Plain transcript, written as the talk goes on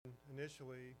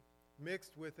initially,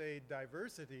 mixed with a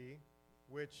diversity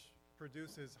which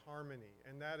produces harmony.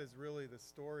 And that is really the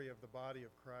story of the body of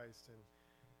Christ. And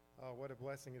what a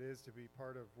blessing it is to be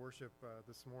part of worship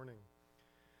this morning.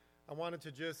 I wanted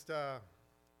to just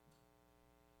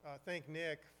thank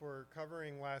Nick for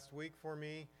covering last week for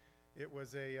me. It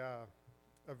was a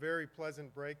very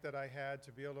pleasant break that I had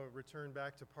to be able to return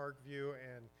back to Parkview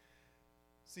and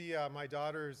see my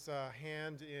daughter's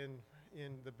hand in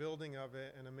the building of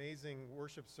an amazing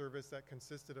worship service that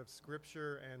consisted of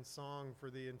scripture and song for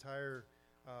the entire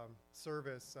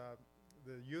service.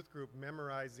 The youth group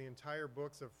memorized the entire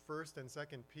books of 1st and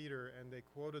 2nd Peter, and they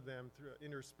quoted them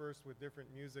interspersed with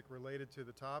different music related to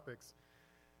the topics.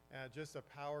 Just a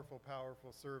powerful,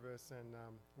 powerful service. And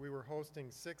we were hosting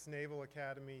 6 Naval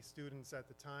Academy students at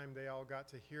the time. They all got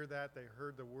to hear that. They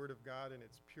heard the Word of God in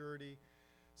its purity,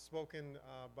 spoken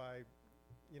by,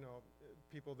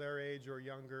 people their age or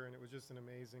younger, and it was just an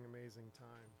amazing, amazing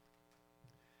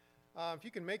time. If you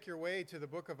can make your way to the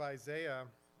book of Isaiah,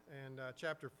 and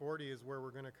chapter 40 is where we're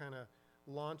going to kind of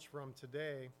launch from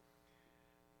today.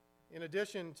 In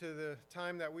addition to the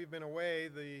time that we've been away,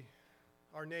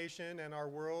 our nation and our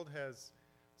world has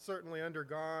certainly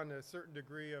undergone a certain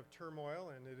degree of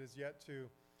turmoil, and it is yet to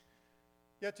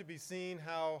be seen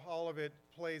how all of it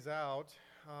plays out.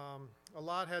 A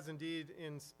lot has indeed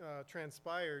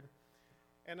transpired.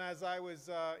 And as I was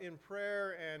in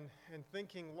prayer and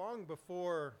thinking long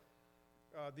before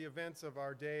the events of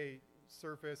our day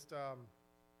surfaced, how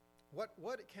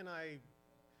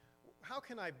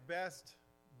can I best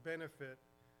benefit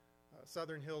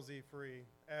Southern Hills E-Free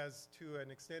as to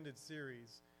an extended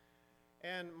series?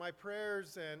 And my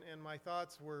prayers and my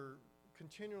thoughts were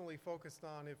continually focused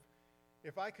on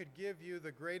if I could give you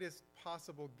the greatest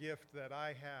possible gift that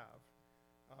I have,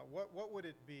 what would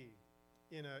it be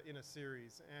in a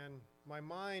series? And my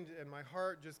mind and my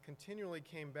heart just continually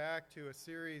came back to a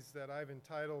series that I've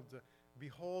entitled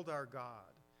Behold Our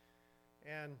God.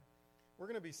 And we're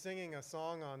going to be singing a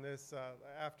song on this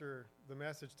after the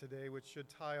message today, which should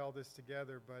tie all this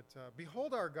together. But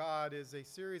Behold Our God is a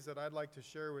series that I'd like to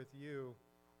share with you.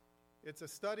 It's a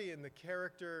study in the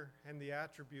character and the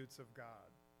attributes of God.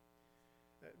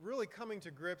 Really coming to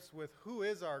grips with who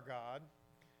is our God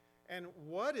and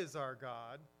what is our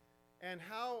God and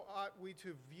how ought we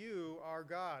to view our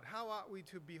God? How ought we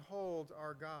to behold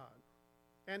our God?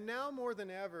 And now more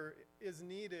than ever is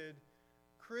needed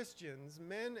Christians,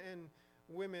 men and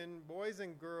women, boys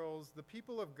and girls, the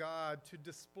people of God, to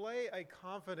display a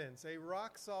confidence, a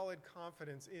rock-solid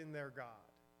confidence in their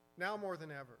God, now more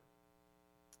than ever.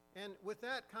 And with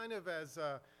that kind of as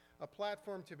a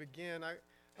platform to begin, I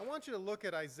want you to look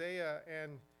at Isaiah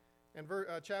and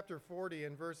chapter 40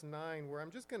 and verse 9, where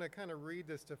I'm just going to kind of read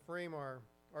this to frame our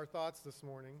thoughts this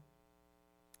morning.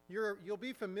 You'll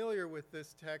be familiar with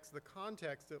this text, the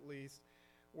context at least,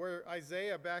 where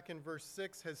Isaiah back in verse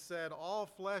 6 has said, all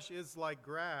flesh is like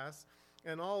grass,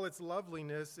 and all its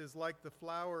loveliness is like the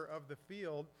flower of the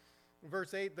field.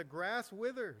 Verse 8, the grass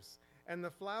withers, and the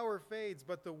flower fades,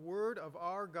 but the word of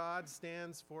our God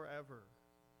stands forever.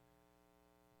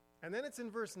 And then it's in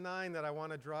verse 9 that I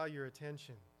want to draw your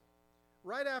attention.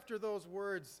 Right after those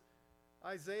words,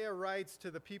 Isaiah writes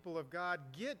to the people of God,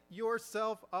 get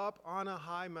yourself up on a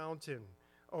high mountain,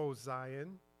 O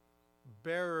Zion,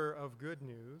 bearer of good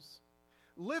news.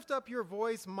 Lift up your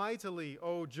voice mightily,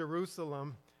 O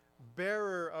Jerusalem,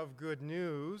 bearer of good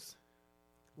news.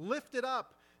 Lift it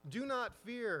up, do not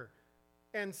fear,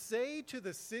 and say to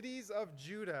the cities of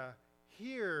Judah,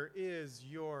 here is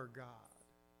your God.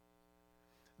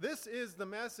 This is the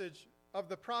message of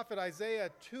the prophet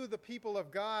Isaiah to the people of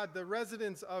God, the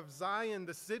residents of Zion,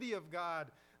 the city of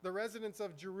God, the residents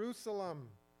of Jerusalem,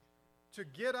 to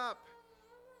get up.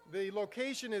 The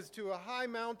location is to a high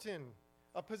mountain,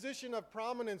 a position of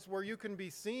prominence where you can be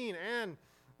seen, and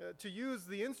to use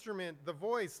the instrument, the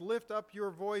voice, lift up your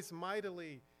voice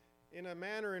mightily in a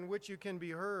manner in which you can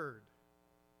be heard.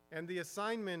 And the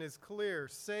assignment is clear.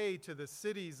 Say to the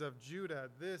cities of Judah,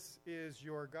 this is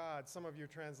your God. Some of your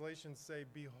translations say,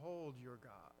 behold your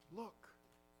God. Look,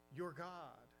 your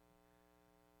God.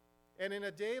 And in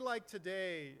a day like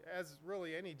today, as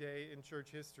really any day in church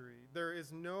history, there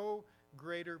is no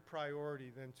greater priority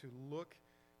than to look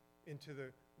into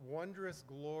the wondrous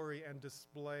glory and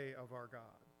display of our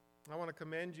God. I want to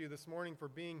commend you this morning for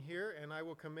being here, and I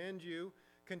will commend you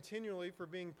continually for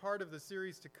being part of the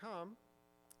series to come.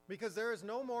 Because there is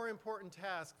no more important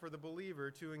task for the believer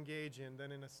to engage in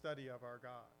than in a study of our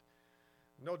God.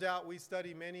 No doubt we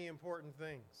study many important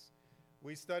things.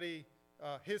 We study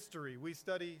history. We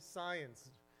study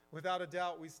science. Without a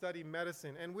doubt, we study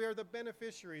medicine. And we are the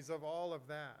beneficiaries of all of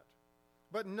that.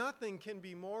 But nothing can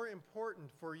be more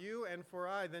important for you and for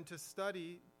I than to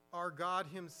study our God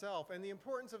himself. And the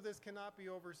importance of this cannot be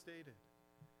overstated.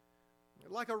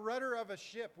 Like a rudder of a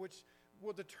ship, which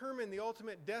will determine the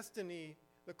ultimate destiny,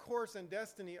 the course and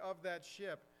destiny of that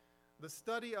ship, the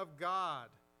study of God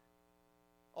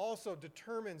also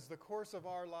determines the course of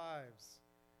our lives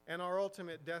and our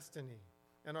ultimate destiny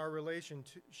and our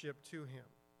relationship to him.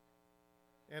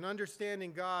 And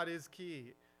understanding God is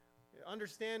key.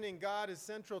 Understanding God is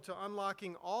central to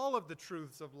unlocking all of the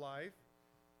truths of life.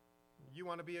 You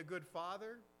want to be a good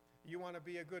father? You want to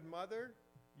be a good mother?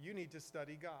 You need to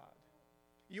study God.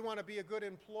 You want to be a good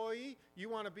employee? You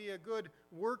want to be a good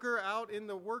worker out in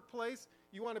the workplace?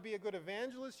 You want to be a good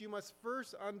evangelist? You must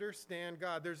first understand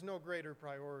God. There's no greater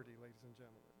priority, ladies and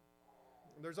gentlemen.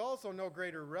 There's also no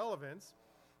greater relevance.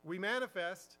 We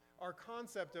manifest our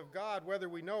concept of God whether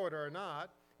we know it or not.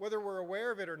 Whether we're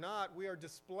aware of it or not, we are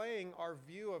displaying our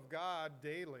view of God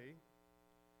daily.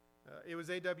 It was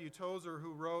A.W. Tozer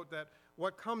who wrote that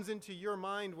what comes into your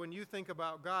mind when you think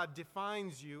about God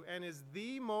defines you and is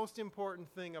the most important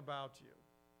thing about you.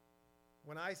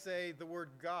 When I say the word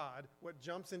God, what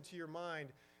jumps into your mind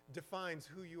defines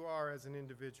who you are as an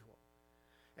individual.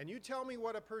 And you tell me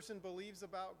what a person believes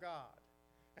about God,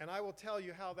 and I will tell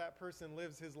you how that person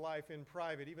lives his life in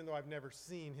private, even though I've never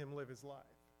seen him live his life.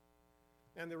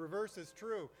 And the reverse is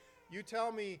true. You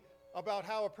tell me about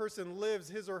how a person lives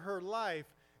his or her life,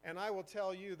 and I will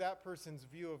tell you that person's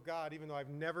view of God, even though I've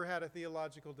never had a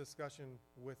theological discussion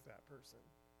with that person.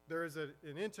 There is an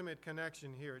intimate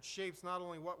connection here. It shapes not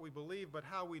only what we believe, but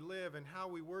how we live and how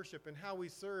we worship and how we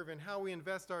serve and how we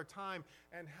invest our time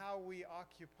and how we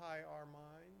occupy our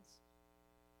minds.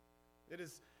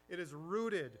 It is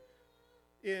rooted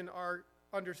in our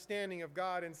understanding of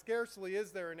God, and scarcely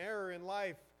is there an error in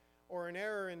life or an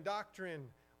error in doctrine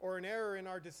or an error in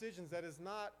our decisions that is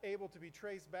not able to be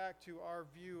traced back to our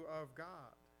view of God.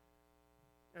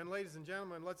 And ladies and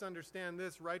gentlemen, let's understand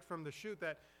this right from the chute,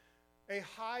 that a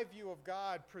high view of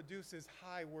God produces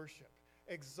high worship,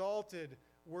 exalted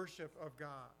worship of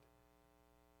God.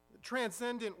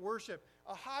 Transcendent worship.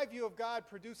 A high view of God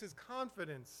produces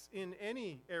confidence in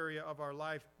any area of our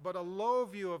life, but a low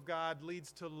view of God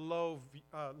leads to low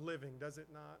living, does it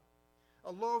not?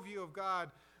 A low view of God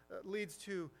leads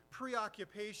to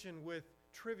preoccupation with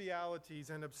trivialities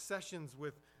and obsessions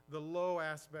with the low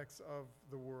aspects of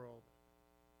the world.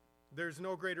 There's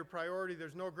no greater priority,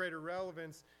 there's no greater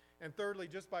relevance, and thirdly,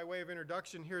 just by way of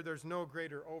introduction here, there's no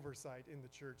greater oversight in the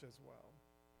church as well.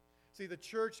 See, the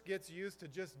church gets used to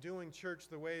just doing church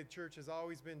the way church has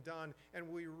always been done, and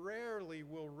we rarely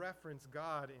will reference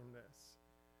God in this.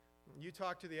 You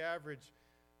talk to the average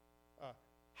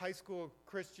high school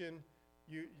Christian,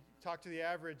 you talk to the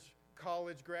average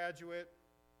college graduate.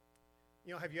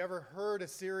 Have you ever heard a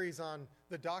series on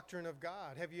the doctrine of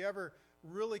God? Have you ever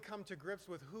really come to grips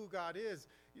with who God is?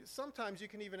 Sometimes you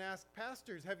can even ask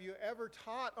pastors, have you ever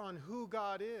taught on who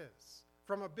God is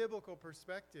from a biblical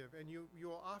perspective? And you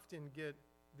will often get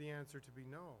the answer to be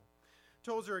no.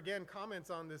 Tozer again comments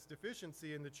on this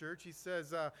deficiency in the church. He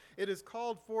says, it is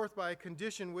called forth by a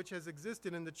condition which has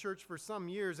existed in the church for some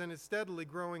years and is steadily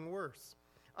growing worse.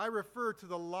 I refer to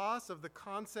the loss of the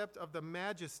concept of the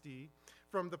majesty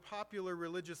from the popular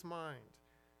religious mind.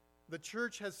 The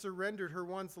church has surrendered her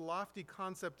once lofty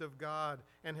concept of God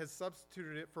and has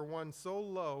substituted it for one so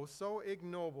low, so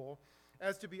ignoble,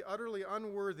 as to be utterly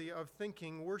unworthy of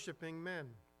thinking, worshiping men.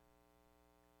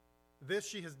 This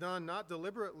she has done not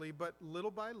deliberately, but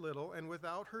little by little and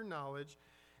without her knowledge,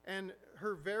 and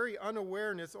her very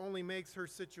unawareness only makes her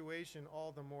situation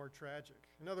all the more tragic.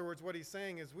 In other words, what he's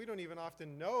saying is we don't even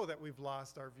often know that we've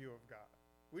lost our view of God.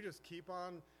 We just keep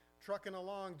on trucking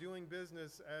along, doing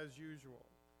business as usual.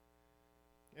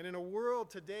 And in a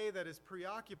world today that is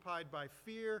preoccupied by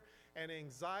fear and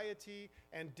anxiety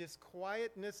and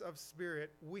disquietness of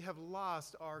spirit, we have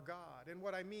lost our God. And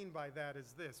what I mean by that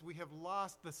is this: we have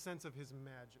lost the sense of his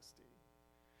majesty.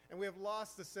 And we have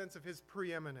lost the sense of his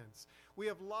preeminence. We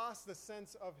have lost the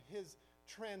sense of his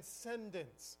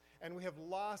transcendence. And we have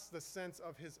lost the sense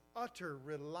of his utter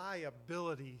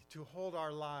reliability to hold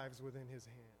our lives within his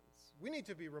hands. We need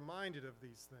to be reminded of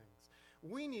these things.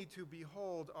 We need to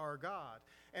behold our God.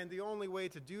 And the only way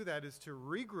to do that is to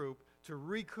regroup, to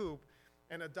recoup,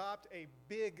 and adopt a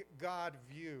big God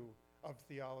view of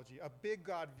theology, a big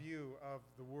God view of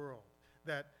the world.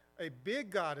 That a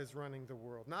big God is running the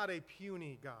world, not a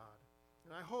puny God.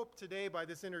 And I hope today by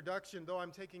this introduction, though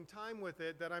I'm taking time with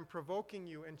it, that I'm provoking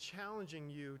you and challenging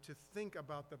you to think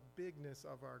about the bigness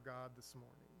of our God this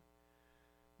morning.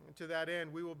 And to that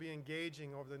end, we will be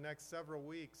engaging over the next several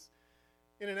weeks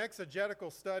in an exegetical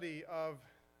study of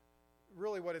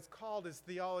really what it's called is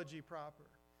theology proper.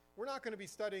 We're not going to be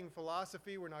studying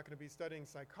philosophy. We're not going to be studying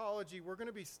psychology. We're going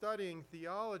to be studying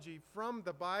theology from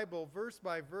the Bible, verse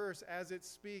by verse, as it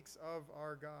speaks of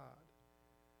our God.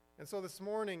 And so this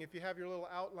morning, if you have your little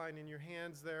outline in your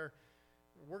hands there,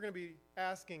 we're going to be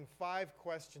asking 5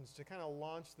 questions to kind of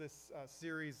launch this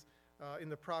series in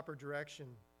the proper direction.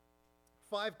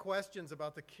 5 questions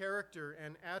about the character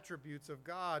and attributes of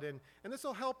God. And this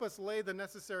will help us lay the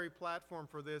necessary platform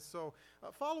for this. So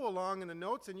follow along in the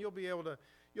notes, and you'll be able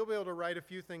to write a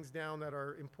few things down that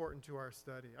are important to our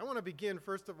study. I want to begin,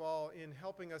 first of all, in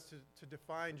helping us to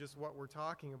define just what we're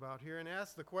talking about here and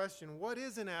ask the question, what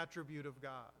is an attribute of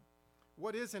God?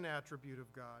 What is an attribute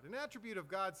of God? An attribute of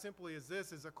God simply is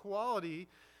this, is a quality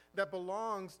that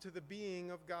belongs to the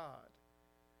being of God.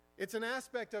 It's an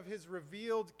aspect of his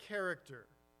revealed character.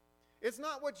 It's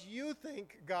not what you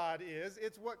think God is,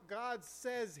 it's what God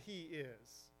says he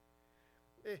is.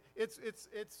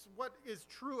 It's what is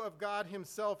true of God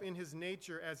himself in his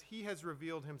nature as he has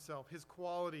revealed himself. His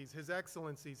qualities, his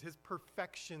excellencies, his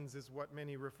perfections is what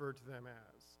many refer to them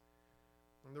as.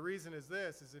 And the reason is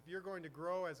this, is if you're going to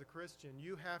grow as a Christian,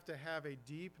 you have to have a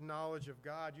deep knowledge of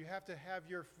God. You have to have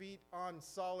your feet on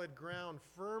solid ground,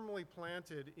 firmly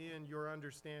planted in your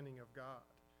understanding of God.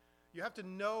 You have to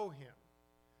know him.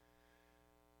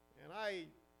 And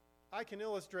I can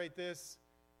illustrate this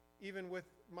even with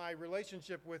my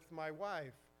relationship with my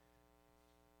wife.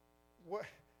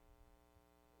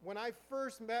 When I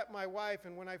first met my wife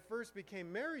and when I first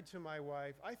became married to my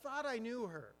wife, I thought I knew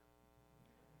her.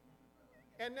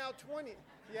 And now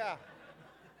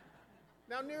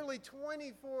now nearly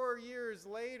 24 years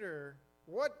later,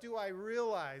 what do I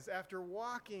realize after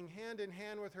walking hand in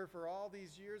hand with her for all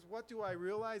these years? What do I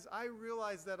realize? I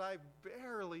realize that I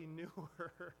barely knew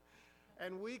her.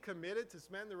 And we committed to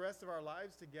spend the rest of our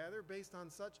lives together based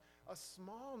on such a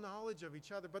small knowledge of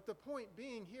each other. But the point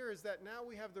being here is that now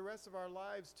we have the rest of our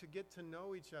lives to get to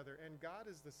know each other. And God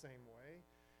is the same way.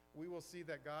 We will see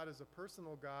that God is a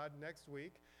personal God next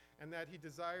week, and that he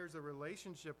desires a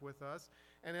relationship with us.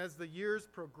 And as the years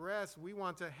progress, we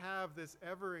want to have this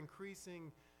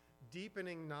ever-increasing,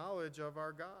 deepening knowledge of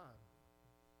our God.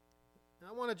 And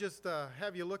I want to just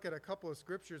have you look at a couple of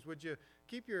scriptures. Would you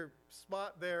keep your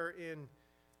spot there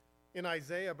in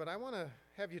Isaiah? But I want to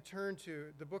have you turn to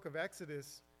the book of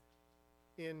Exodus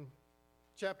in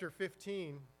chapter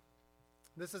 15.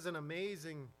 This is an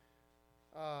amazing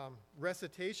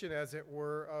recitation, as it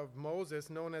were, of Moses,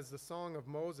 known as the Song of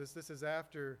Moses. This is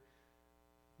after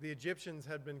the Egyptians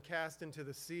had been cast into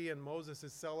the sea, and Moses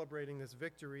is celebrating this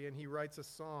victory, and he writes a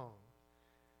song.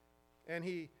 And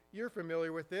you're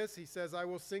familiar with this. He says, I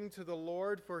will sing to the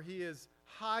Lord, for he is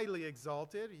highly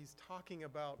exalted. He's talking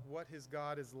about what his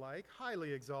God is like,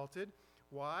 highly exalted.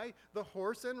 Why? The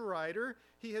horse and rider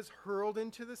he has hurled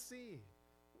into the sea.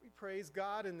 We praise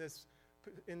God in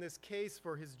this case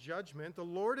for his judgment. The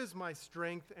Lord is my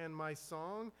strength and my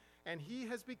song, and he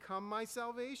has become my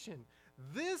salvation.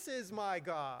 This is my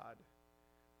God,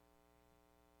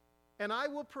 and I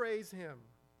will praise him,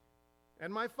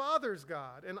 and my Father's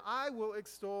God, and I will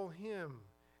extol him.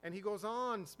 And he goes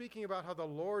on speaking about how the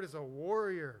Lord is a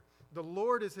warrior. The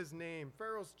Lord is his name.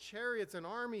 Pharaoh's chariots and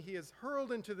army he has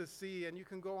hurled into the sea. And you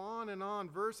can go on,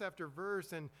 verse after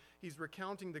verse, and he's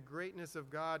recounting the greatness of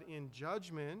God in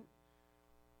judgment.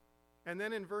 And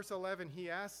then in verse 11, he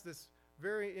asks this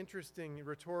very interesting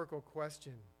rhetorical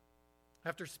question.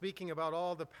 After speaking about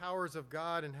all the powers of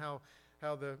God and how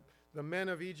the men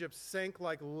of Egypt sank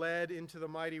like lead into the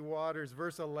mighty waters,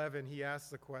 verse 11, he asks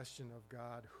the question of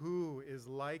God, who is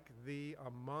like thee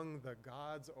among the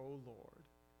gods, O Lord?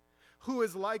 Who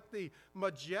is like thee,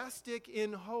 majestic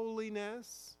in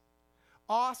holiness,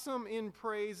 awesome in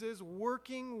praises,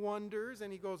 working wonders?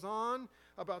 And he goes on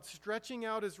about stretching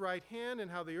out his right hand and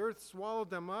how the earth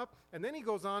swallowed them up. And then he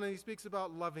goes on and he speaks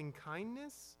about loving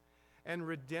kindness and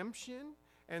redemption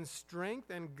and strength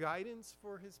and guidance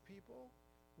for his people.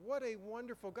 What a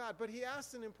wonderful God. But he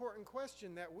asks an important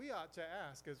question that we ought to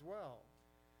ask as well.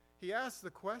 He asks the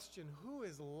question, who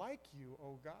is like you,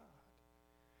 O God?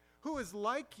 Who is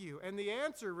like you? And the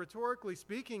answer, rhetorically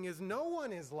speaking, is no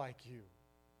one is like you.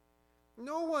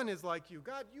 No one is like you.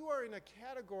 God, you are in a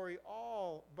category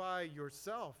all by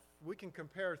yourself. We can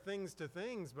compare things to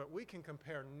things, but we can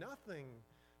compare nothing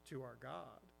to our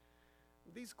God.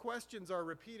 These questions are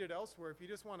repeated elsewhere. If you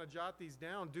just want to jot these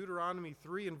down, Deuteronomy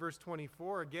 3 and verse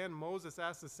 24, again, Moses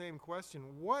asks the same question.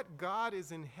 What God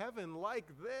is in heaven like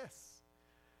this?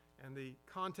 And the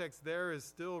context there is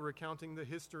still recounting the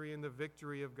history and the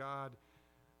victory of God.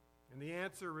 And the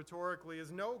answer rhetorically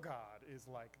is no God is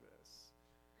like this.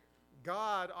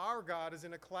 God, our God, is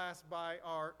in a class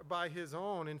by his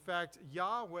own. In fact,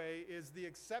 Yahweh is the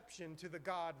exception to the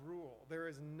God rule. There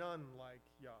is none like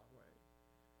Yahweh.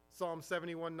 Psalm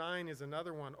 71:9 is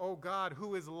another one. "O God,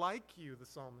 who is like you?" the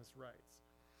psalmist writes.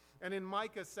 And in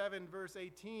Micah 7, verse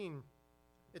 18,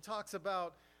 it talks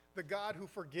about the God who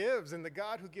forgives and the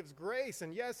God who gives grace.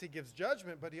 And yes, he gives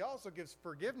judgment, but he also gives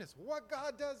forgiveness. What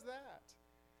God does that?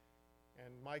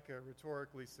 And Micah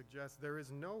rhetorically suggests there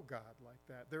is no God like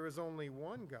that. There is only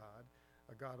one God,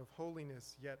 a God of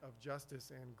holiness, yet of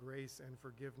justice and grace and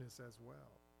forgiveness as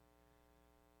well.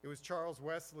 It was Charles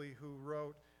Wesley who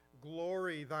wrote,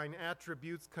 "Glory thine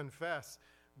attributes confess,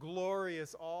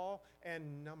 glorious all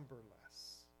and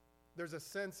numberless." There's a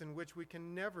sense in which we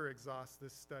can never exhaust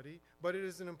this study, but it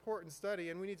is an important study,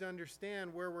 and we need to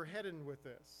understand where we're headed with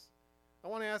this. I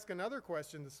want to ask another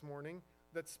question this morning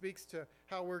that speaks to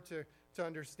how we're to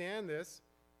understand this.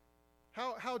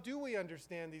 How do we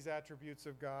understand these attributes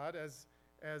of God as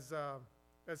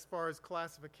far as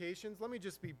classifications? Let me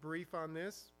just be brief on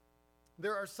this.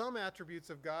 There are some attributes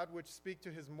of God which speak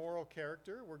to his moral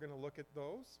character. We're going to look at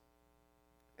those.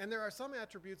 And there are some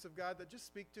attributes of God that just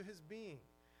speak to his being.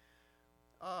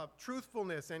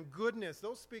 Truthfulness and goodness,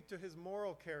 those speak to his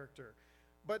moral character.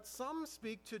 But some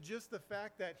speak to just the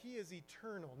fact that he is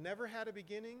eternal, never had a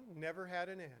beginning, never had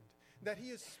an end. That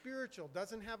he is spiritual,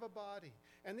 doesn't have a body.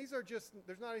 And these are just,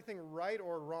 there's not anything right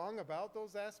or wrong about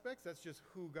those aspects. That's just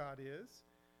who God is.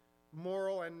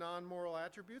 Moral and non-moral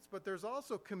attributes. But there's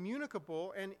also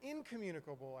communicable and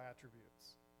incommunicable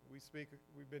attributes.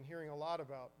 We've been hearing a lot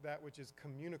about that which is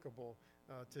communicable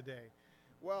today.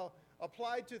 Well,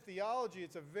 applied to theology,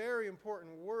 it's a very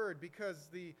important word because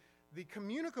the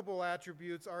communicable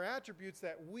attributes are attributes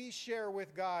that we share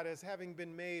with God as having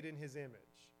been made in his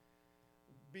image.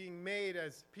 Being made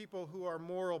as people who are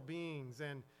moral beings.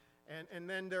 And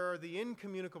then there are the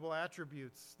incommunicable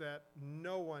attributes that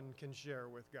no one can share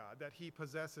with God, that he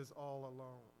possesses all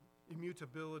alone.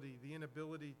 Immutability, the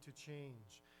inability to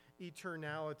change,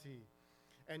 eternality.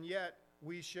 And yet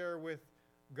we share with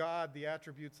God the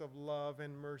attributes of love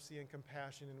and mercy and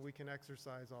compassion, and we can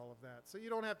exercise all of that. So you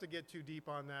don't have to get too deep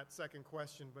on that second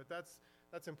question, but that's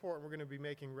important. We're going to be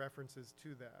making references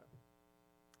to that.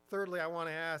 Thirdly, I want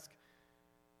to ask,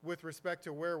 with respect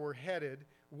to where we're headed,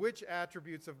 which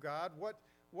attributes of God,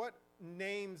 what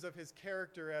names of his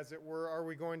character, as it were, are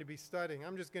we going to be studying?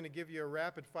 I'm just going to give you a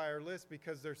rapid-fire list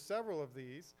because there's several of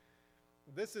these.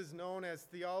 This is known as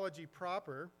theology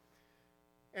proper.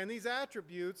 And these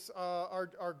attributes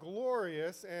are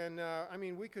glorious, and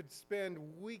we could spend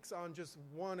weeks on just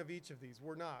one of each of these.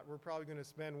 We're not. We're probably going to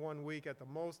spend 1 week at the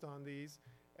most on these,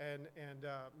 and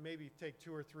maybe take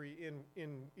 2 or 3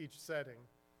 in each setting.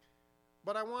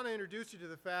 But I want to introduce you to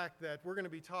the fact that we're going to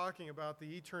be talking about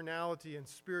the eternality and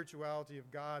spirituality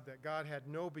of God, that God had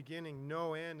no beginning,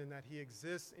 no end, and that he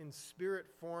exists in spirit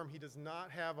form. He does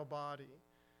not have a body.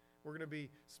 We're going to be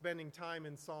spending time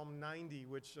in Psalm 90,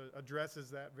 which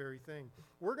addresses that very thing.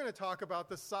 We're going to talk about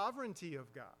the sovereignty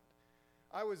of God.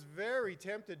 I was very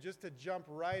tempted just to jump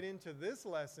right into this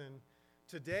lesson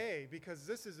today because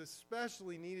this is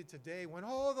especially needed today when, the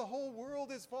whole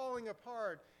world is falling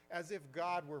apart, as if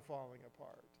God were falling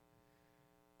apart.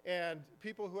 And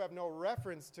people who have no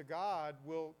reference to God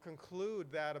will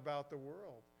conclude that about the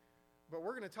world. But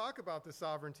we're going to talk about the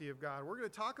sovereignty of God. We're going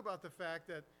to talk about the fact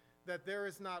that there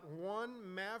is not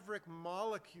one maverick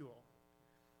molecule,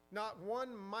 not one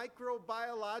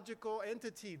microbiological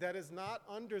entity that is not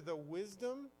under the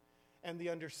wisdom and the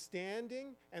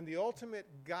understanding and the ultimate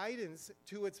guidance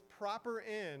to its proper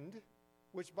end,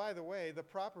 which, by the way, the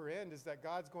proper end is that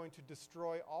God's going to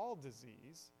destroy all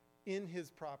disease in his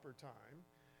proper time.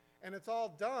 And it's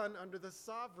all done under the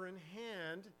sovereign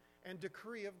hand and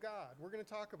decree of God. We're going to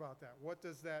talk about that. What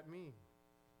does that mean?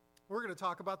 We're going to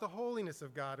talk about the holiness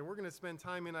of God, and we're going to spend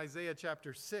time in Isaiah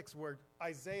chapter 6, where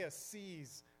Isaiah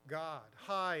sees God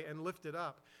high and lifted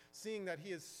up, seeing that he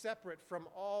is separate from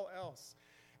all else,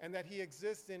 and that he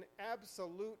exists in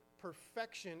absolute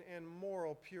perfection and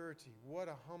moral purity. What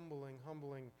a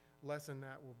humbling lesson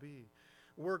that will be.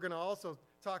 We're going to also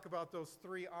talk about those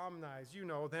 3 omnis. You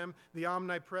know them, the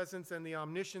omnipresence and the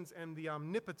omniscience and the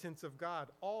omnipotence of God,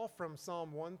 all from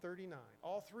Psalm 139.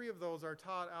 All 3 of those are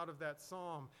taught out of that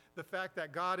psalm. The fact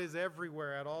that God is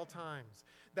everywhere at all times,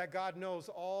 that God knows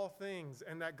all things,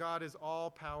 and that God is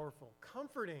all-powerful.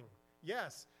 Comforting,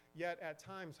 yes, yet at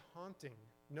times haunting,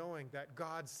 knowing that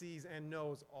God sees and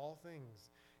knows all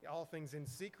things in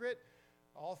secret,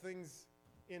 all things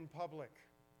in public,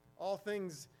 all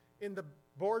things in the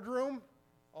boardroom,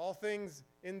 all things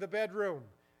in the bedroom.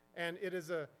 And it is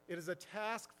a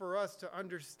task for us to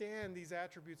understand these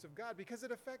attributes of God because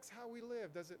it affects how we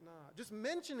live, does it not? Just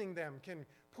mentioning them can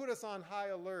put us on high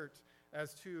alert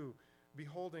as to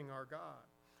beholding our God.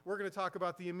 We're going to talk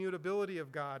about the immutability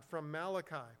of God from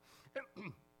Malachi.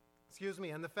 Excuse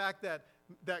me, and the fact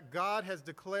that God has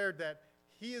declared that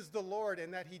he is the Lord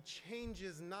and that he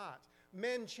changes not.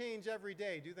 Men change every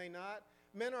day, do they not?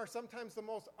 Men are sometimes the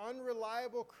most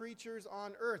unreliable creatures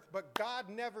on earth, but God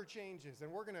never changes. And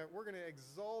we're going to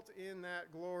exult in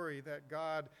that glory that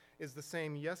God is the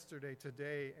same yesterday,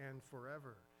 today, and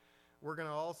forever. We're going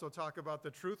to also talk about the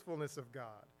truthfulness of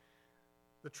God.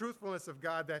 The truthfulness of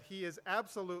God, that he is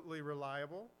absolutely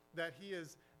reliable, that he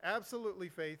is absolutely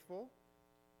faithful.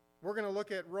 We're going to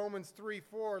look at Romans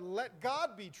 3:4. Let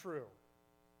God be true,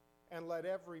 and let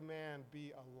every man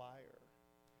be a liar.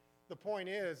 The point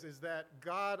is that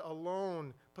God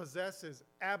alone possesses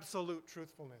absolute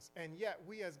truthfulness. And yet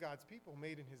we as God's people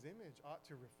made in his image ought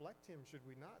to reflect him, should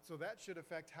we not? So that should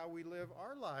affect how we live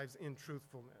our lives in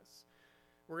truthfulness.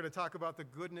 We're going to talk about the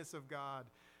goodness of God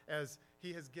as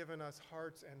he has given us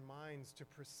hearts and minds to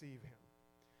perceive him.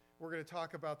 We're going to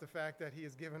talk about the fact that he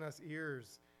has given us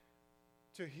ears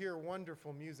to hear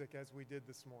wonderful music as we did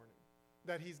this morning.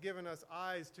 That he's given us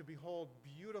eyes to behold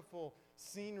beautiful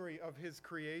scenery of his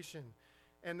creation,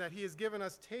 and that he has given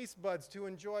us taste buds to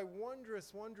enjoy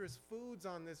wondrous, wondrous foods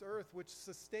on this earth which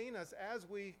sustain us as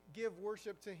we give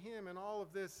worship to him, and all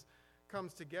of this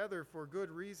comes together for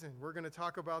good reason. We're going to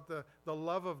talk about the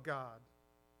love of God,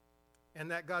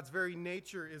 and that God's very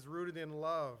nature is rooted in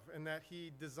love, and that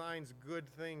he designs good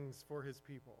things for his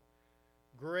people.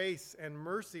 Grace and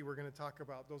mercy we're going to talk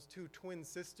about, those two twin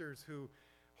sisters who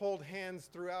hold hands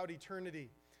throughout eternity.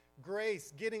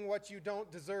 Grace, getting what you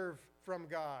don't deserve from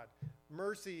God.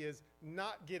 Mercy is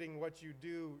not getting what you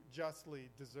do justly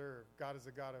deserve. God is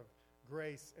a God of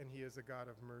grace, and he is a God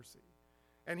of mercy.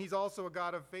 And he's also a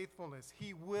God of faithfulness.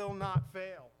 He will not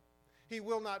fail. He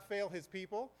will not fail his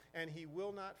people, and he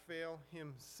will not fail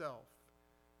himself.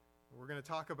 We're going to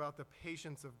talk about the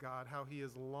patience of God, how he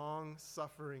is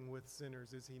long-suffering with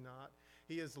sinners, is he not?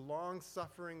 He is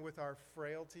long-suffering with our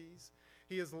frailties.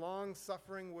 He is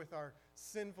long-suffering with our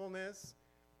sinfulness.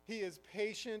 He is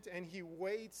patient, and he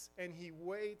waits, and he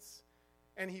waits,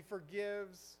 and he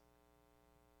forgives.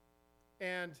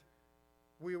 And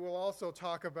we will also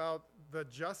talk about the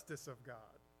justice of God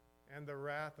and the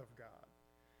wrath of God.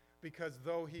 Because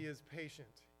though he is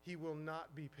patient, he will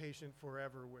not be patient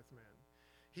forever with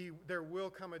men. There will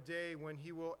come a day when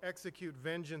he will execute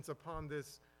vengeance upon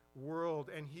this world,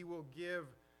 and he will give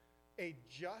a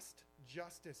just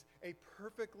justice, a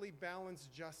perfectly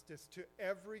balanced justice to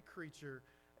every creature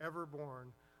ever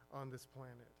born on this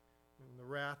planet. And the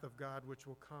wrath of God which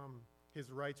will come,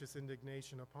 his righteous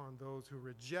indignation upon those who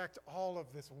reject all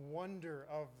of this wonder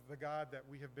of the God that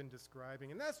we have been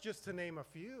describing. And that's just to name a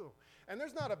few. And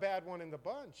there's not a bad one in the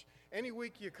bunch. Any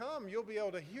week you come, you'll be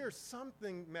able to hear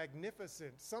something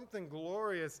magnificent, something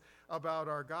glorious about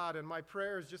our God. And my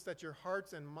prayer is just that your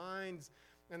hearts and minds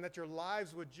and that your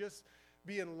lives would just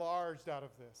be enlarged out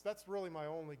of this. That's really my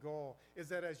only goal, is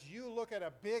that as you look at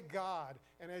a big God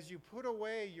and as you put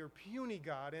away your puny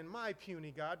God and my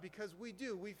puny God, because we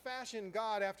fashion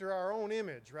God after our own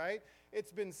image, right?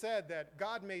 It's been said that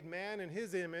God made man in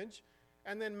his image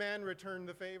and then man returned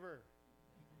the favor.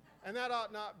 And that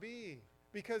ought not be,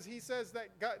 because he says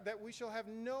that we shall have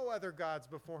no other gods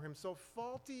before him. So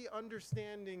faulty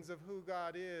understandings of who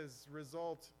God is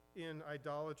result in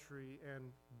idolatry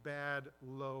and bad,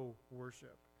 low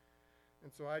worship.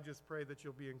 And so I just pray that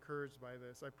you'll be encouraged by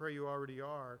this. I pray you already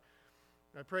are.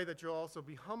 I pray that you'll also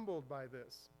be humbled by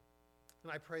this.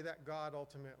 And I pray that God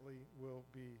ultimately will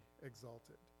be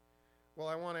exalted. Well,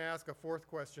 I want to ask a fourth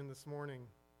question this morning.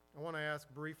 I want to ask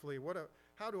briefly,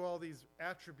 how do all these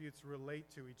attributes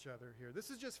relate to each other here? This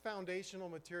is just foundational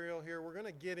material here. We're going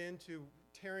to get into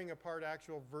tearing apart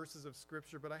actual verses of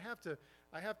Scripture, but I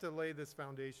have to lay this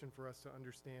foundation for us to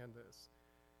understand this.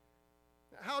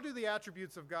 How do the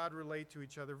attributes of God relate to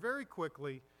each other? Very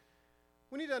quickly,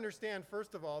 we need to understand,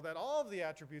 first of all, that all of the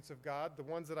attributes of God, the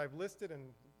ones that I've listed and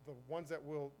the ones that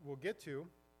we'll get to,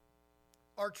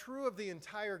 are true of the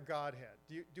entire Godhead.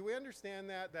 Do we understand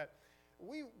that? That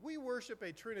we worship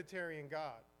a Trinitarian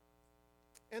God.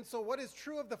 And so what is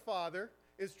true of the Father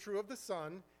is true of the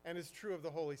Son and is true of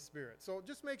the Holy Spirit. So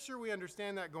just make sure we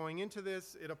understand that going into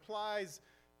this. It applies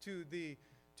to the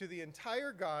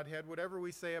entire Godhead, whatever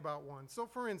we say about one. So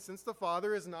for instance, the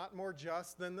Father is not more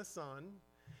just than the Son,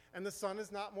 and the Son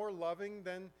is not more loving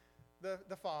than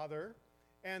the Father,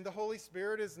 and the Holy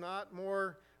Spirit is not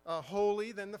more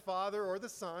holy than the Father or the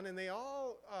Son, and they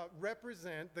all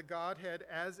represent the Godhead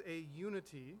as a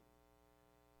unity.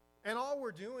 And all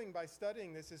we're doing by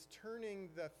studying this is turning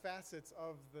the facets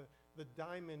of the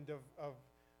diamond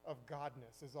of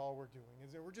godness is all we're doing.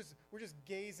 Is that we're just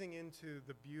gazing into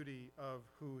the beauty of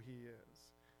who he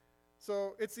is.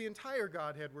 So it's the entire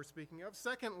Godhead we're speaking of.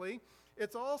 Secondly,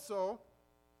 it's also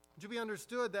to be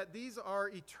understood that these are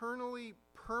eternally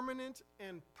permanent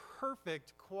and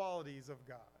perfect qualities of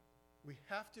God. We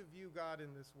have to view God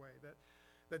in this way,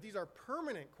 that these are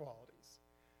permanent qualities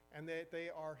and that they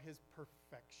are his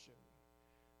perfection.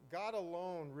 God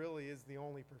alone really is the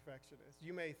only perfectionist.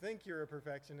 You may think you're a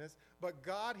perfectionist, but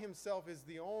God himself is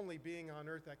the only being on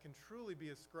earth that can truly be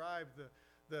ascribed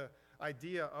the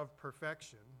idea of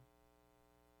perfection.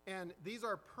 And these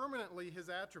are permanently his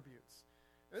attributes.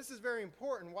 And this is very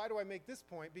important. Why do I make this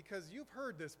point? Because you've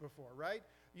heard this before, right?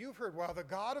 You've heard, well, the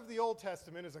God of the Old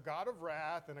Testament is a God of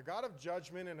wrath and a God of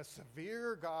judgment and a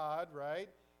severe God, right?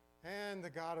 And the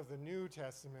God of the New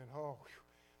Testament,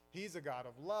 he's a God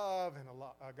of love and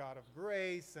a God of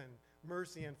grace and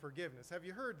mercy and forgiveness. Have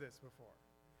you heard this before?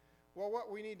 Well,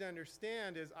 what we need to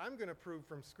understand is I'm going to prove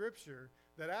from Scripture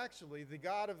that actually the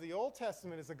God of the Old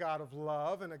Testament is a God of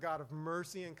love and a God of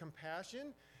mercy and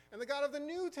compassion, and the God of the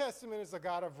New Testament is a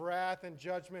God of wrath and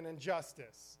judgment and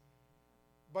justice.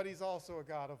 But he's also a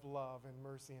God of love and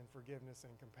mercy and forgiveness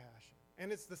and compassion.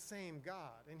 And it's the same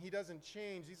God, and he doesn't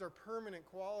change. These are permanent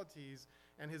qualities,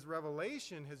 and his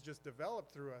revelation has just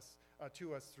developed through us,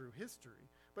 to us through history.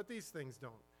 But these things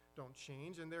don't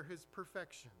change, and they're his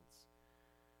perfections.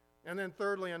 And then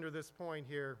thirdly, under this point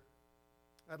here,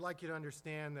 I'd like you to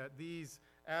understand that these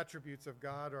attributes of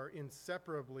God are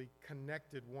inseparably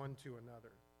connected one to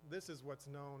another. This is what's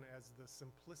known as the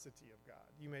simplicity of God.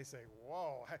 You may say,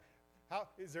 whoa, how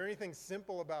is there anything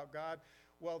simple about God?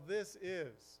 Well, this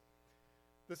is.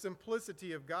 The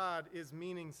simplicity of God is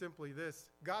meaning simply this: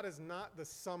 God is not the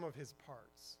sum of his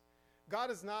parts. God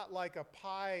is not like a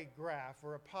pie graph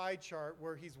or a pie chart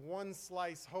where he's one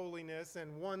slice holiness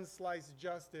and one slice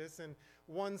justice and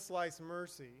one slice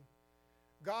mercy.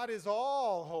 God is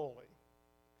all holy.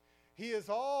 He is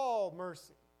all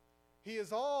mercy. He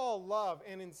is all love.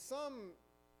 And in some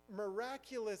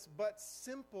miraculous but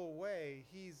simple way,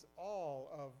 he's all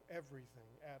of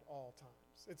everything at all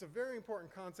times. It's a very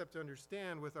important concept to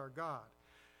understand with our God.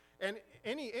 And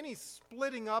any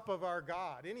splitting up of our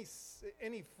God,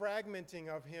 any fragmenting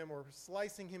of him or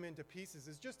slicing him into pieces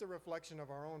is just a reflection of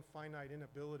our own finite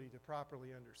inability to properly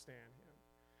understand him.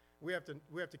 We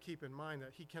have to keep in mind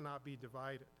that he cannot be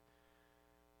divided.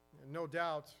 And no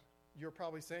doubt, you're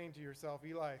probably saying to yourself,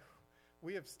 Eli,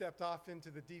 we have stepped off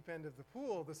into the deep end of the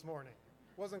pool this morning.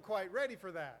 Wasn't quite ready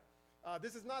for that.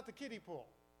 This is not the kiddie pool,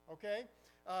 okay?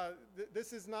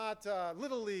 This is not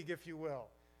Little League, if you will.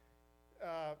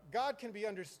 God can be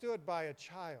understood by a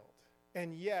child,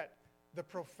 and yet the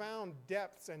profound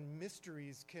depths and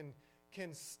mysteries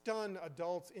can stun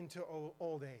adults into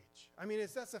old age. I mean,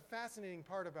 that's a fascinating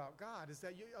part about God, is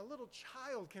that a little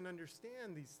child can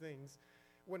understand these things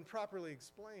when properly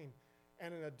explained,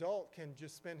 and an adult can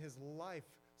just spend his life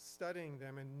studying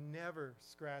them and never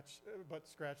scratch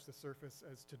the surface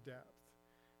as to depth.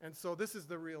 And so this is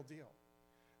the real deal.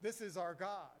 This is our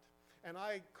God. And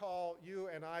I call you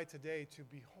and I today to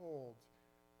behold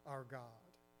our God.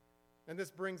 And this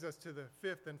brings us to the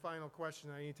fifth and final question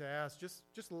I need to ask,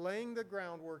 just laying the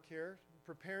groundwork here,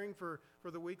 preparing for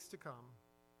the weeks to come.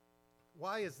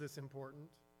 Why is this important?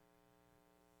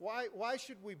 Why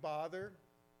should we bother?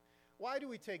 Why do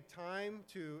we take time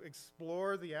to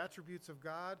explore the attributes of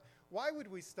God? Why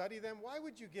would we study them? Why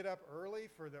would you get up early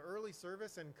for the early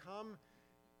service and come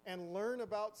and learn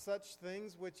about such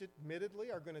things which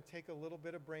admittedly are going to take a little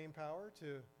bit of brain power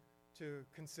to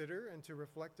consider and to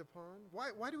reflect upon?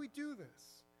 Why do we do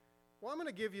this? Well, I'm going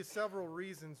to give you several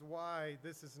reasons why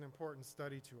this is an important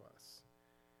study to us.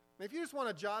 And if you just want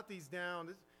to jot these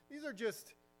down, these are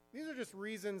just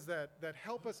reasons that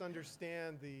help us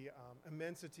understand the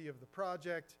immensity of the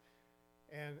project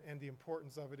and the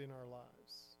importance of it in our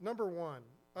lives. Number one,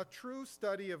 a true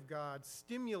study of God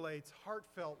stimulates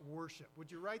heartfelt worship. Would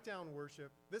you write down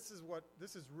worship? This is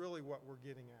really what we're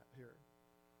getting at here.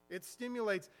 It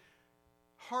stimulates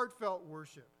heartfelt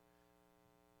worship.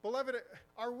 Beloved,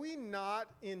 are we not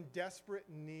in desperate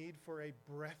need for a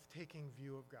breathtaking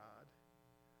view of God?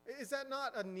 Is that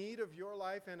not a need of your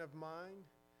life and of mine?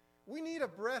 We need a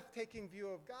breathtaking view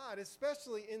of God,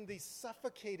 especially in the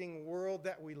suffocating world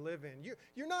that we live in.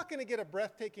 You're not going to get a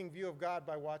breathtaking view of God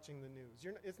by watching the news.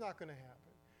 It's not going to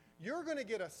happen. You're going to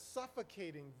get a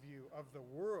suffocating view of the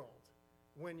world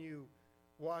when you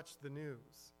watch the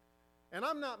news. And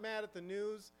I'm not mad at the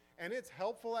news, and it's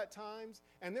helpful at times,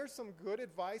 and there's some good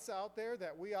advice out there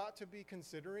that we ought to be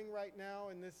considering right now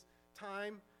in this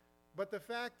time. But the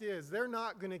fact is, they're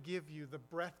not going to give you the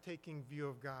breathtaking view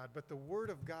of God, but the Word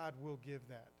of God will give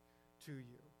that to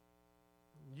you.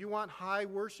 You want high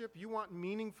worship? You want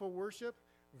meaningful worship?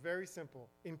 Very simple.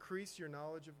 Increase your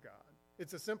knowledge of God.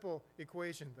 It's a simple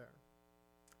equation there.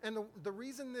 And the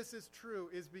reason this is true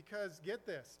is because, get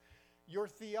this, your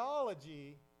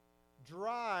theology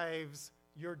drives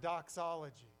your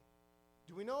doxology.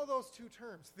 Do we know those two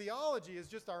terms? Theology is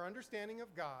just our understanding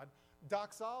of God.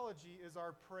 Doxology is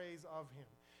our praise of him.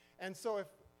 And so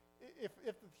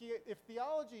if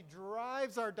theology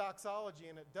drives our doxology,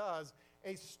 and it does,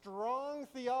 a strong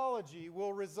theology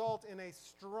will result in a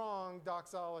strong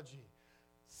doxology.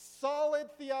 Solid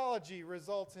theology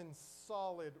results in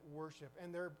solid worship,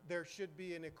 and there should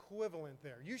be an equivalent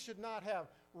there. You should not have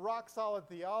rock-solid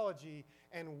theology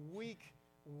and weak,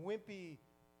 wimpy,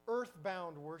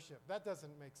 earthbound worship. That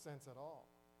doesn't make sense at all.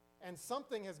 And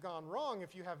something has gone wrong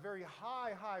if you have very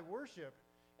high worship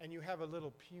and you have a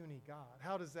little puny God.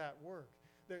 How does that work?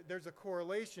 There's a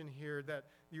correlation here that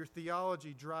your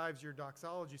theology drives your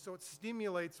doxology, so it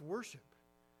stimulates worship.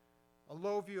 A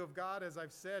low view of God, as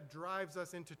I've said, drives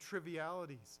us into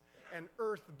trivialities and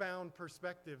earthbound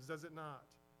perspectives, does it not?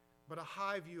 But a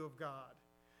high view of God,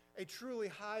 a truly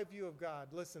high view of God,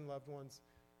 listen, loved ones,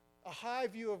 a high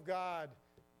view of God,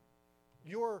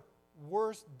 your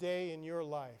worst day in your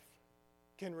life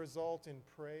can result in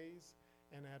praise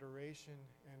and adoration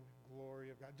and glory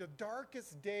of God. The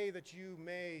darkest day that you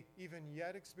may even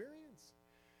yet experience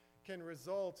can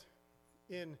result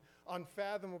in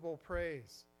unfathomable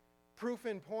praise. Proof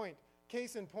in point,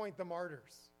 case in point, the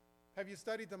martyrs. Have you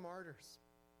studied the martyrs?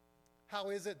 How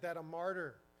is it that a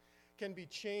martyr can be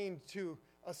chained to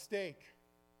a stake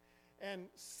and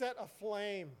set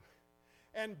aflame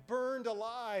and burned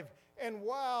alive, and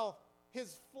while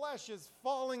his flesh is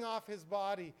falling off his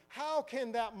body, how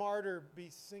can that martyr be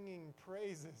singing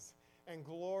praises and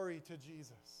glory to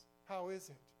Jesus? How is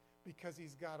it? Because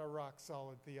he's got a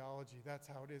rock-solid theology. That's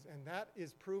how it is. And that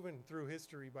is proven through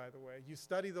history, by the way. You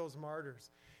study those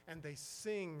martyrs, and they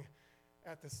sing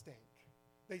at the stake.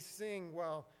 They sing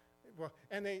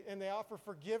and they offer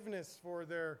forgiveness for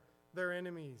their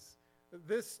enemies.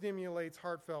 This stimulates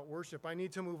heartfelt worship. I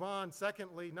need to move on.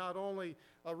 Secondly, not only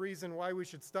a reason why we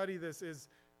should study this is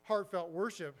heartfelt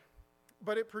worship,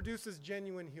 but it produces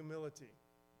genuine humility.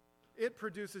 It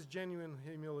produces genuine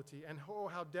humility. And oh,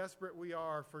 how desperate we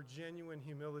are for genuine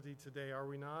humility today, are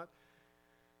we not?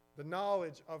 The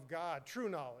knowledge of God, true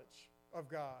knowledge of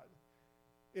God,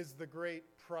 is the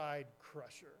great pride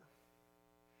crusher.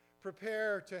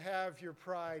 Prepare to have your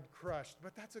pride crushed,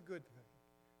 but that's a good thing.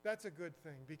 That's a good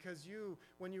thing, because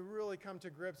when you really come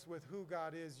to grips with who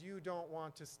God is, you don't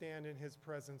want to stand in his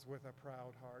presence with a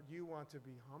proud heart. You want to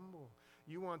be humble.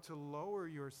 You want to lower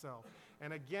yourself.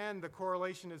 And again, the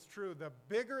correlation is true. The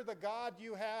bigger the God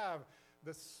you have,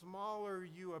 the smaller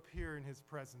you appear in his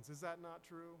presence. Is that not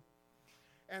true?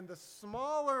 And the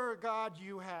smaller God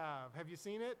you have you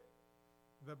seen it?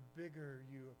 The bigger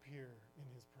you appear in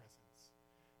his presence.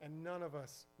 And none of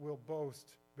us will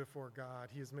boast before God.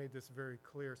 He has made this very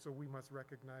clear, so we must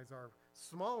recognize our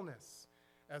smallness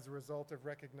as a result of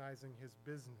recognizing his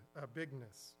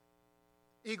bigness.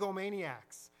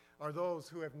 Egomaniacs are those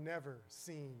who have never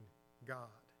seen God.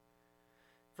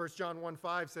 1 John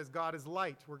 1:5 says God is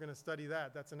light. We're going to study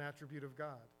that. That's an attribute of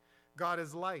God. God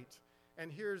is light.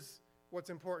 And here's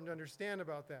what's important to understand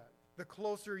about that. The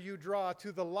closer you draw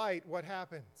to the light, what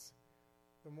happens?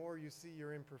 The more you see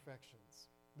your imperfections.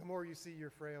 The more you see your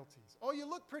frailties. Oh, you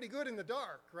look pretty good in the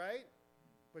dark, right?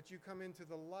 But you come into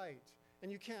the light, and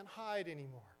you can't hide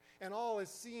anymore. And all is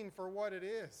seen for what it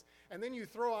is. And then you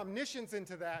throw omniscience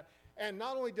into that, and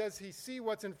not only does he see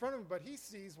what's in front of him, but he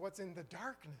sees what's in the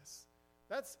darkness.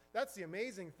 That's the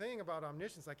amazing thing about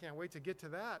omniscience. I can't wait to get to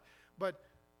that. But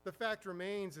the fact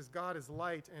remains is God is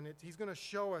light, and he's going to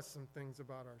show us some things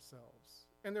about ourselves.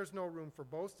 And there's no room for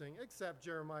boasting, except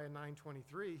Jeremiah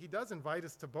 9:23. He does invite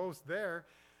us to boast there.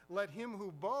 Let him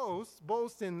who boasts,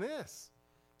 boast in this,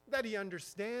 that he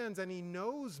understands and he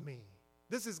knows me.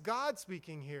 This is God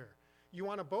speaking here. You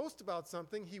want to boast about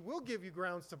something, he will give you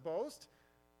grounds to boast.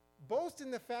 Boast in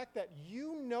the fact that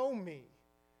you know me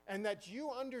and that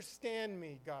you understand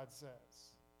me, God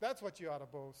says. That's what you ought to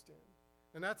boast in.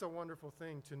 And that's a wonderful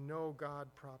thing, to know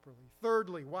God properly.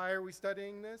 Thirdly, why are we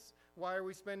studying this? Why are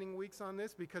we spending weeks on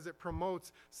this? Because it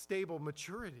promotes stable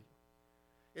maturity.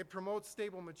 It promotes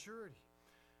stable maturity.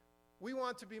 We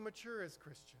want to be mature as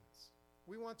Christians.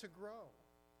 We want to grow.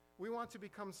 We want to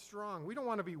become strong. We don't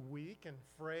want to be weak and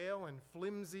frail and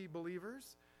flimsy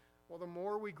believers. Well, the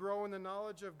more we grow in the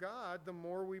knowledge of God, the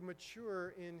more we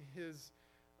mature in his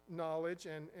knowledge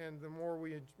and the more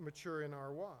we mature in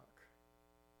our walk.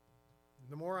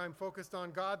 The more I'm focused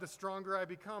on God, the stronger I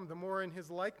become, the more in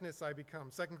his likeness I become.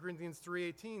 2 Corinthians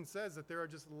 3:18 says that there are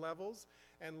just levels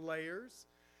and layers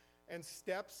and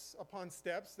steps upon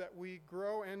steps that we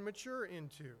grow and mature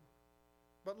into.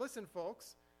 But listen,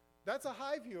 folks, that's a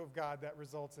high view of God that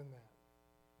results in that.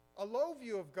 A low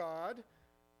view of God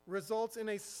results in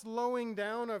a slowing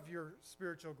down of your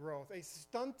spiritual growth, a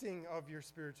stunting of your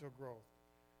spiritual growth.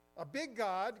 A big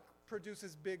God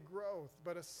produces big growth,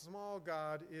 but a small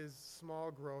God is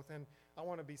small growth. And I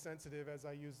want to be sensitive as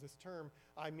I use this term.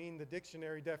 I mean the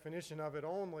dictionary definition of it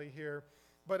only here.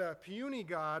 But a puny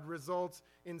God results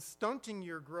in stunting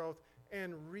your growth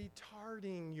and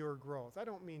retarding your growth. I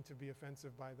don't mean to be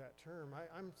offensive by that term.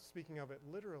 I'm speaking of it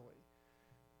literally.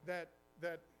 That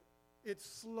it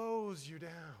slows you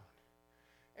down.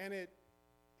 And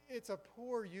it's a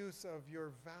poor use of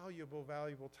your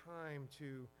valuable time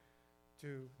to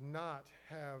not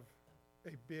have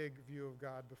a big view of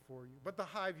God before you. But the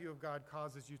high view of God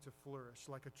causes you to flourish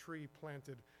like a tree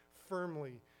planted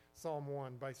firmly, Psalm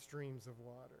 1, by streams of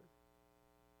water.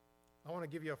 I want to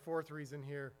give you a fourth reason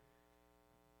here.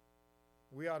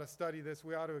 We ought to study this.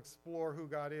 We ought to explore who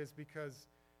God is because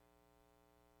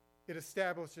it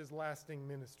establishes lasting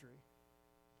ministry.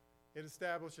 It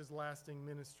establishes lasting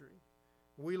ministry.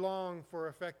 We long for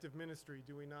effective ministry,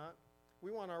 do we not?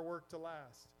 We want our work to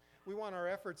last. We want our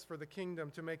efforts for the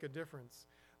kingdom to make a difference.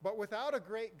 But without a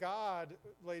great God,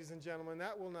 ladies and gentlemen,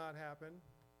 that will not happen.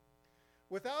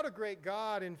 Without a great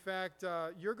God, in fact,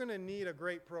 you're going to need a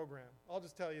great program. I'll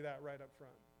just tell you that right up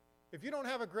front. If you don't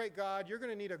have a great God, you're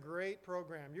going to need a great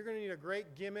program. You're going to need a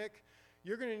great gimmick.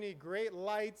 You're going to need great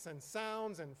lights and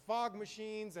sounds and fog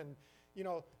machines and,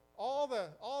 all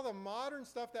the modern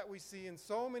stuff that we see in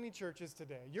so many churches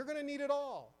today. You're going to need it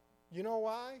all. You know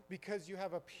why? Because you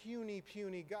have a puny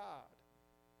God.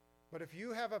 But if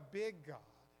you have a big God,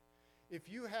 if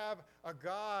you have a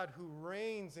God who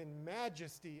reigns in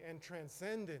majesty and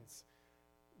transcendence,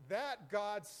 that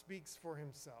God speaks for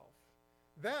himself.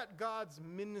 That God's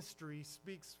ministry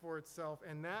speaks for itself,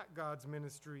 and that God's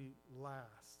ministry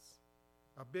lasts.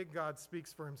 A big God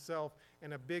speaks for himself,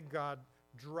 and a big God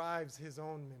drives his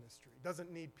own ministry.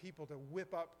 Doesn't need people to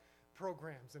whip up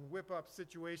programs and whip up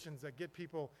situations that get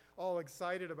people all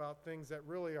excited about things that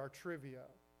really are trivia.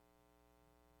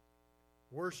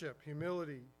 Worship,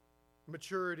 humility,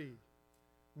 maturity,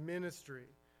 ministry.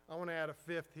 I want to add a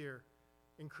fifth here,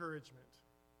 encouragement.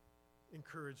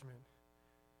 Encouragement.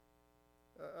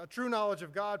 A true knowledge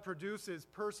of God produces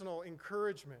personal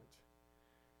encouragement.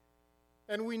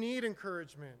 And we need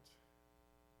encouragement,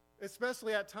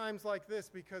 especially at times like this,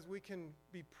 because we can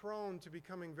be prone to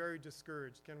becoming very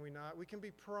discouraged, can we not? We can be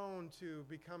prone to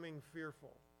becoming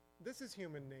fearful. This is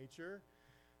human nature.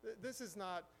 This is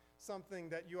not something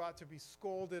that you ought to be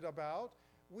scolded about.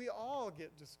 We all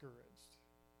get discouraged.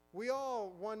 We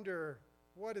all wonder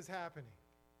what is happening.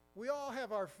 We all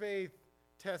have our faith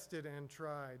tested and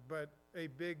tried, but a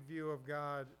big view of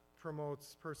God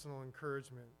promotes personal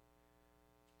encouragement.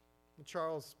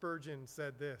 Charles Spurgeon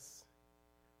said this: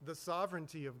 "The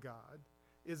sovereignty of God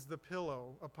is the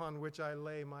pillow upon which I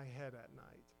lay my head at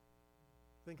night."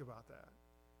 Think about that.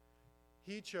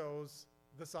 He chose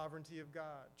the sovereignty of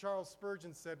God. Charles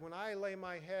Spurgeon said, "When I lay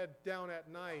my head down at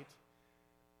night,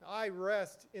 I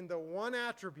rest in the one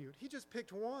attribute," he just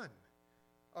picked one,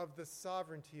 "of the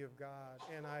sovereignty of God,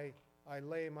 and I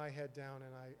lay my head down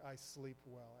and I sleep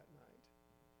well at night."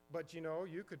 But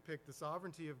you could pick the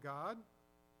sovereignty of God.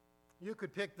 You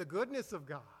could pick the goodness of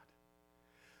God.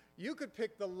 You could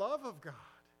pick the love of God.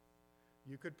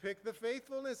 You could pick the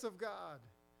faithfulness of God.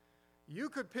 You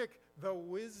could pick the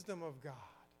wisdom of God.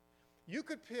 You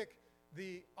could pick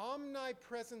the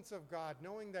omnipresence of God,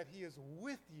 knowing that he is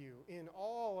with you in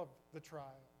all of the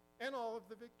trial and all of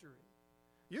the victory.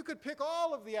 You could pick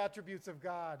all of the attributes of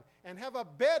God and have a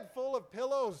bed full of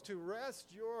pillows to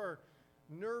rest your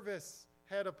nervous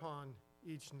head upon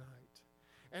each night.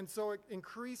 And so it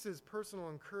increases personal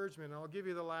encouragement. I'll give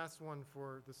you the last one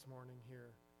for this morning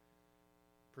here.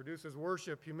 Produces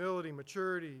worship, humility,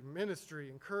 maturity, ministry,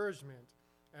 encouragement.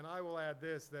 And I will add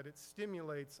this, that it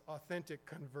stimulates authentic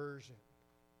conversion.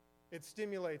 It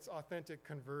stimulates authentic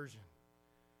conversion.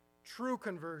 True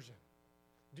conversion.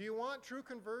 Do you want true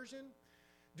conversion?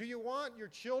 Do you want your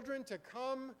children to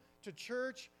come to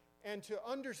church and to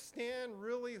understand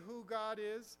really who God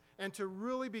is and to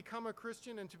really become a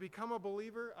Christian and to become a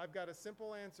believer? I've got a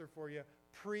simple answer for you.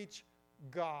 Preach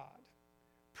God.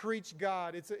 preach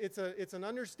God. It's an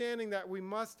understanding that we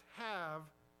must have.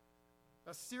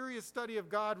 A serious study of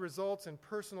God results in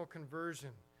personal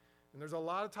conversion. And there's a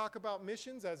lot of talk about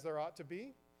missions, as there ought to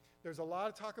be. There's a lot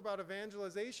of talk about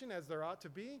evangelization, as there ought to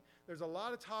be. There's a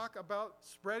lot of talk about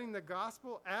spreading the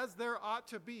gospel, as there ought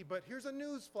to be. But here's a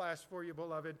news flash for you,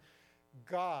 beloved.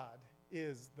 God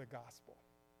is the gospel.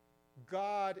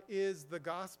 God is the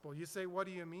gospel. You say, what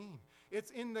do you mean?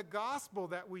 It's in the gospel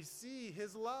that we see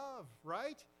his love,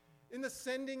 right? In the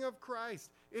sending of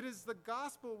Christ. It is the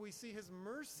gospel we see his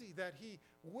mercy, that he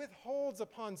withholds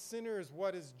upon sinners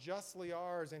what is justly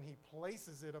ours, and he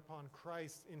places it upon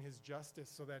Christ in his justice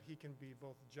so that he can be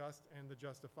both just and the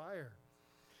justifier.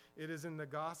 It is in the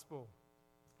gospel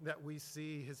that we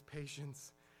see his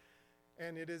patience,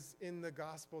 and it is in the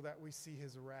gospel that we see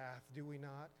his wrath, do we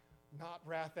not? Not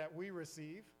wrath that we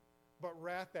receive, but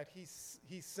wrath that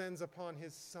he sends upon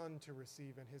his Son to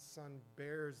receive, and his Son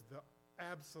bears the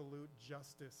absolute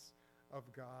justice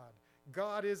of God.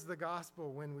 God is the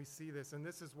gospel when we see this, and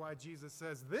this is why Jesus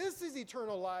says, this is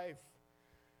eternal life,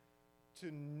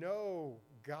 to know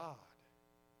God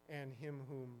and him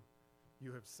whom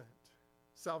you have sent.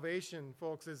 Salvation,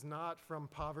 folks, is not from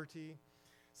poverty.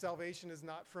 Salvation is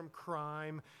not from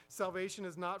crime. Salvation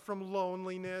is not from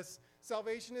loneliness.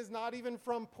 Salvation is not even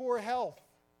from poor health.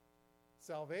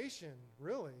 Salvation,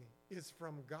 really, is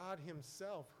from God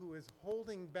himself, who is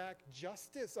holding back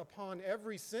justice upon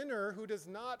every sinner who does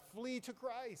not flee to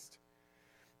Christ.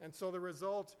 And so the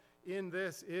result in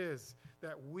this is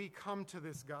that we come to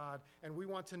this God and we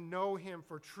want to know him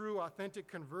for true, authentic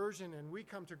conversion, and we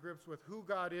come to grips with who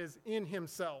God is in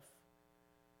himself.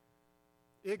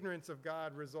 Ignorance of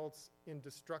God results in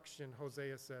destruction,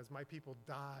 Hosea says. My people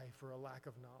die for a lack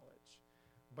of knowledge.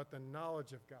 But the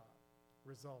knowledge of God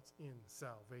results in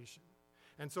salvation.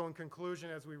 And so in conclusion,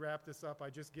 as we wrap this up,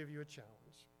 I just give you a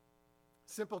challenge.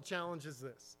 Simple challenge is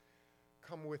this.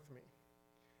 Come with me.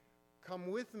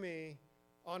 Come with me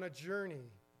on a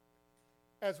journey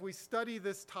as we study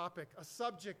this topic, a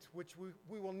subject which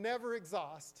we will never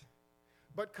exhaust.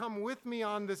 But come with me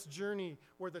on this journey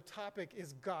where the topic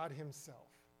is God himself.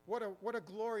 What a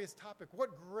glorious topic. What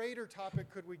greater topic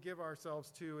could we give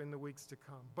ourselves to in the weeks to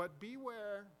come? But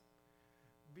beware,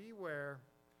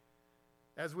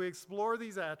 as we explore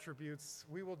these attributes,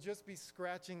 we will just be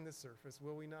scratching the surface,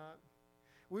 will we not?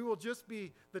 We will just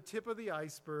be the tip of the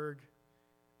iceberg,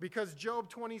 because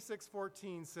Job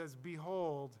 26:14 says,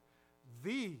 behold,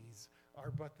 these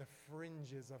are but the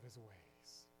fringes of his ways.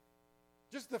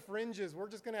 Just the fringes. We're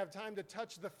just going to have time to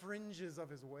touch the fringes of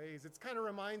his ways. It kind of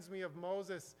reminds me of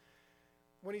Moses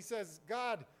when he says,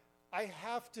 God, I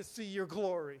have to see your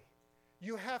glory.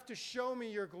 You have to show me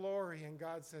your glory. And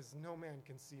God says, no man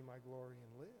can see my glory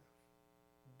and live.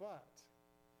 But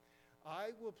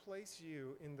I will place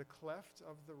you in the cleft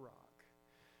of the rock.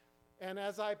 And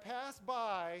as I pass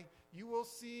by, you will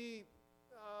see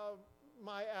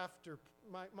my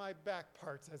back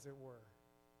parts, as it were.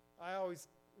 I always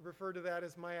refer to that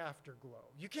as my afterglow.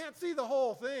 You can't see the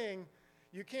whole thing.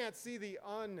 You can't see the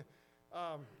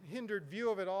unhindered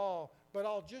view of it all, but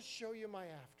I'll just show you my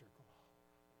afterglow.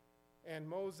 And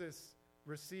Moses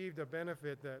received a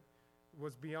benefit that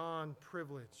was beyond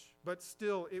privilege, but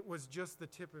still it was just the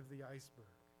tip of the iceberg.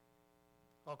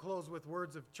 I'll close with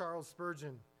words of Charles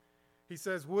Spurgeon. He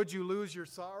says, would you lose your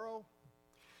sorrow?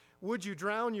 Would you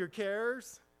drown your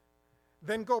cares?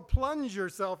 Then go plunge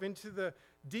yourself into the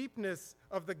deepness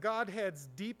of the Godhead's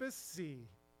deepest sea.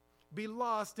 Be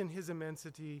lost in his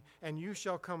immensity, and you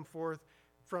shall come forth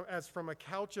as from a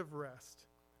couch of rest,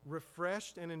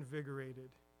 refreshed and invigorated.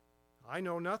 I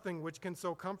know nothing which can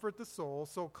so comfort the soul,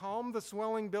 so calm the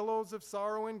swelling billows of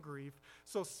sorrow and grief,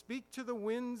 so speak to the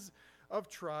winds of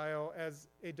trial as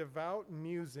a devout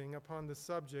musing upon the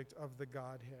subject of the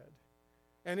Godhead.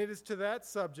 And it is to that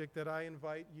subject that I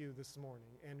invite you this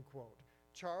morning, end quote.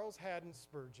 Charles Haddon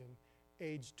Spurgeon,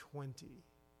 age 20.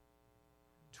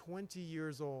 20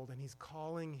 years old, and he's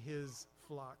calling his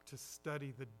flock to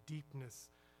study the deepness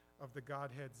of the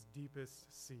Godhead's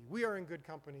deepest sea. We are in good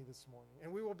company this morning,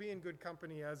 and we will be in good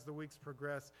company as the weeks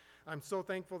progress. I'm so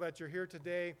thankful that you're here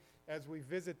today as we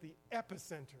visit the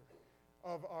epicenter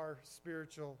of our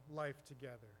spiritual life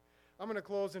together. I'm going to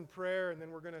close in prayer, and then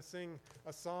we're going to sing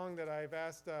a song that I've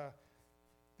asked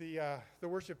the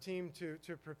worship team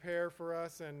to prepare for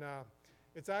us, and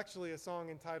it's actually a song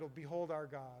entitled Behold Our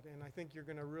God, and I think you're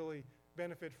going to really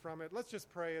benefit from it. Let's just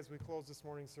pray as we close this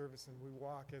morning's service and we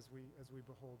walk as we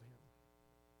behold him.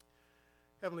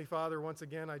 Heavenly Father, once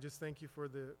again, I just thank you for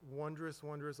the wondrous,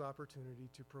 wondrous opportunity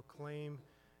to proclaim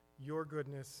your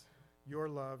goodness, your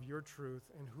love, your truth,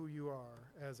 and who you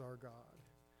are as our God.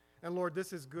 And Lord,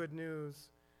 this is good news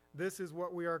This is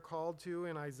what we are called to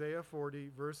in Isaiah 40,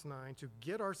 verse 9, to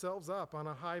get ourselves up on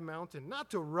a high mountain,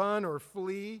 not to run or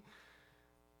flee,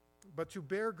 but to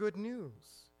bear good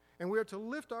news. And we are to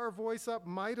lift our voice up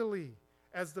mightily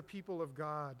as the people of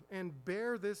God and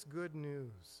bear this good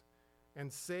news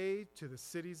and say to the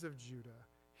cities of Judah,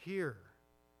 hear,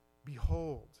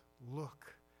 behold,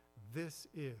 look, this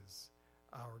is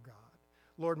our God.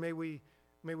 Lord, may we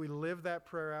live that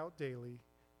prayer out daily.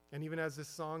 And even as this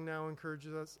song now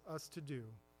encourages us to do,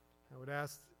 I would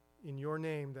ask in your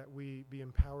name that we be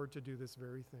empowered to do this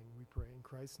very thing. We pray in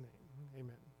Christ's name.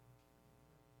 Amen.